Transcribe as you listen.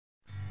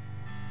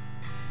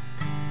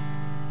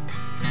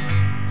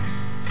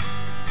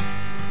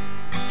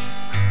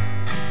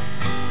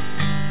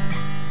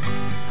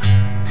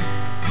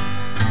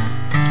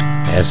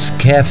as the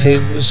cafe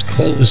was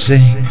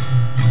closing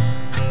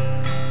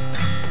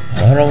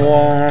on a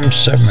warm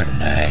summer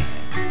night,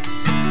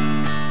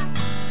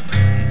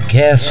 and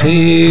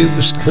Kathy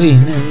was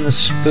cleaning the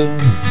spoons.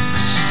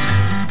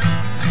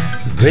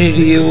 The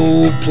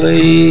radio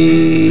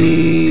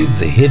played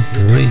the hit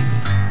parade.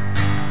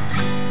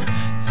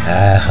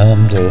 I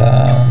hummed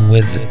along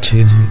with the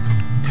tune.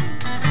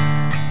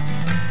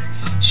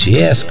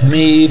 She asked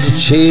me to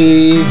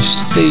change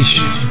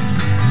station,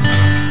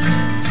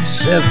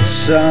 said the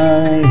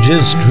song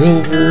just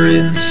drove her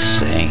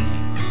insane.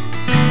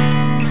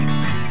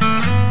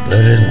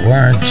 But it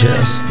weren't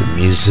just the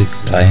music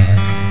playing,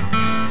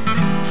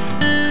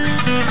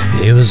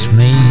 it was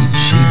me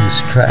she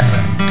was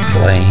trying to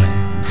blame.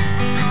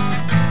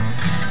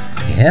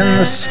 And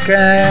the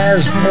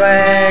sky's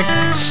black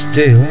and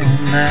still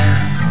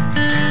now,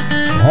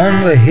 on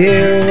the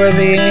hill where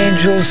the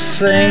angels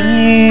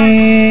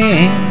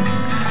sing.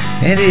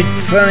 Ain't it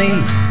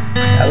funny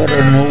how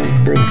an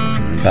old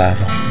broken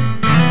bottle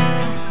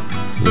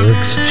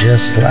looks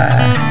just like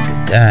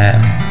a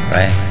diamond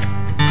ring?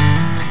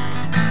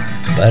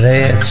 But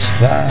it's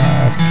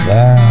far,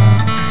 far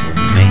from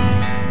me.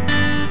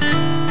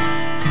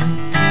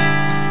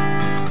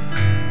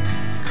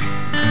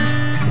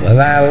 Well,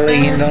 I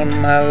leaned on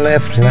my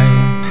left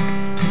leg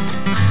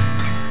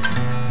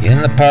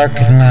in the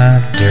parking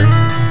lot dirt.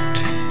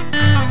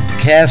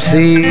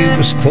 Kathy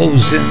was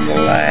closing the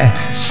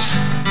lights.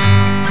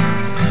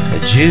 A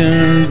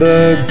June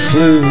bug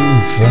flew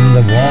from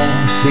the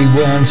warmth he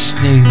once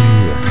knew,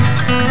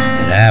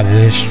 and I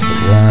wished for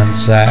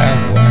once I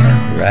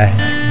weren't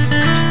right.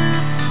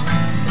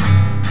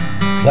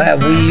 Why,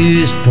 we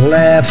used to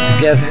laugh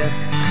together,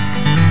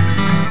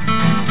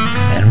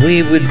 and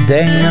we would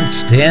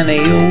dance to any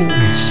old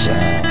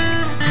song.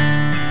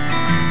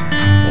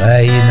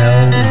 Why, you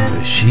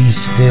know, she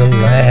still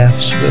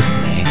laughs with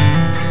me,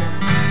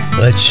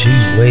 but she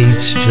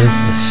waits just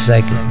a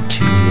second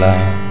too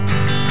long.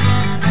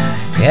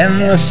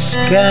 And the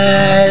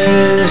sky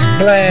is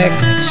black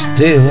and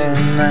still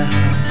now,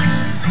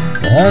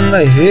 on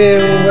the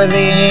hill where the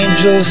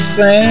angels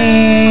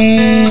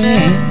sing.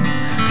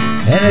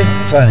 And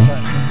it's funny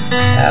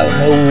how an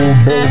old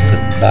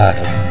broken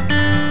bottle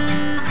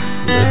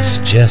looks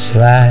just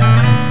like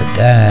a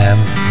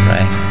diamond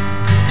ring.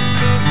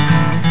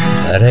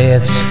 But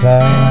it's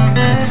far,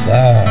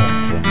 far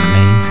from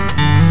me.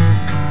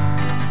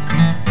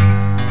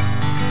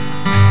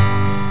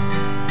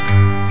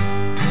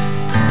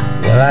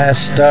 Well, I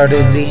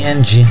started the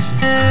engine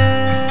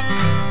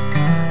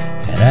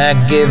and I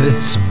gave it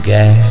some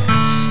gas.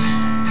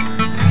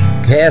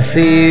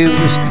 Kathy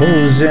was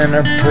closing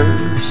her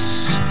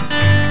purse.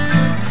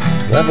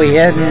 Well, we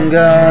hadn't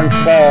gone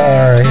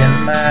far in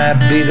my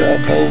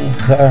beat-up old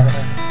car,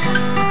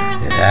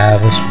 and I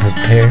was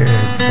prepared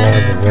for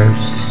the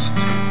worst.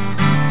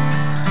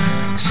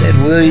 I said,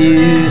 will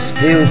you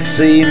still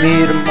see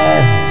me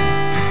tomorrow?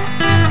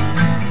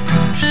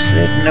 She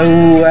said,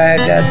 no, I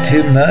got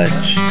too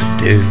much to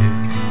do.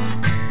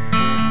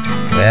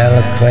 Well,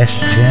 a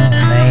question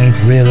ain't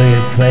really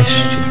a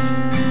question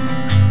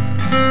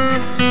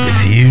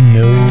if you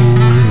know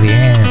the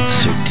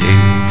answer to.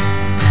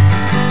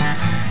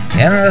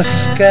 And the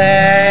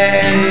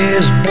sky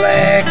is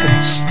black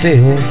and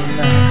still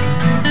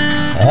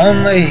now,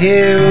 on the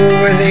hill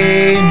where the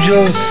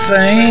angels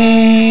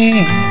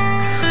sing.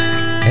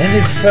 And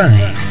it's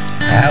funny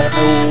how an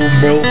old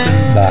broken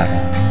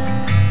bottle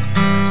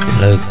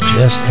looked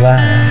just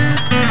like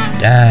a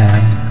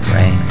diamond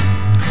ring.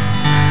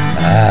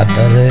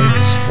 But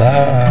it's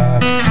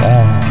far,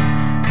 far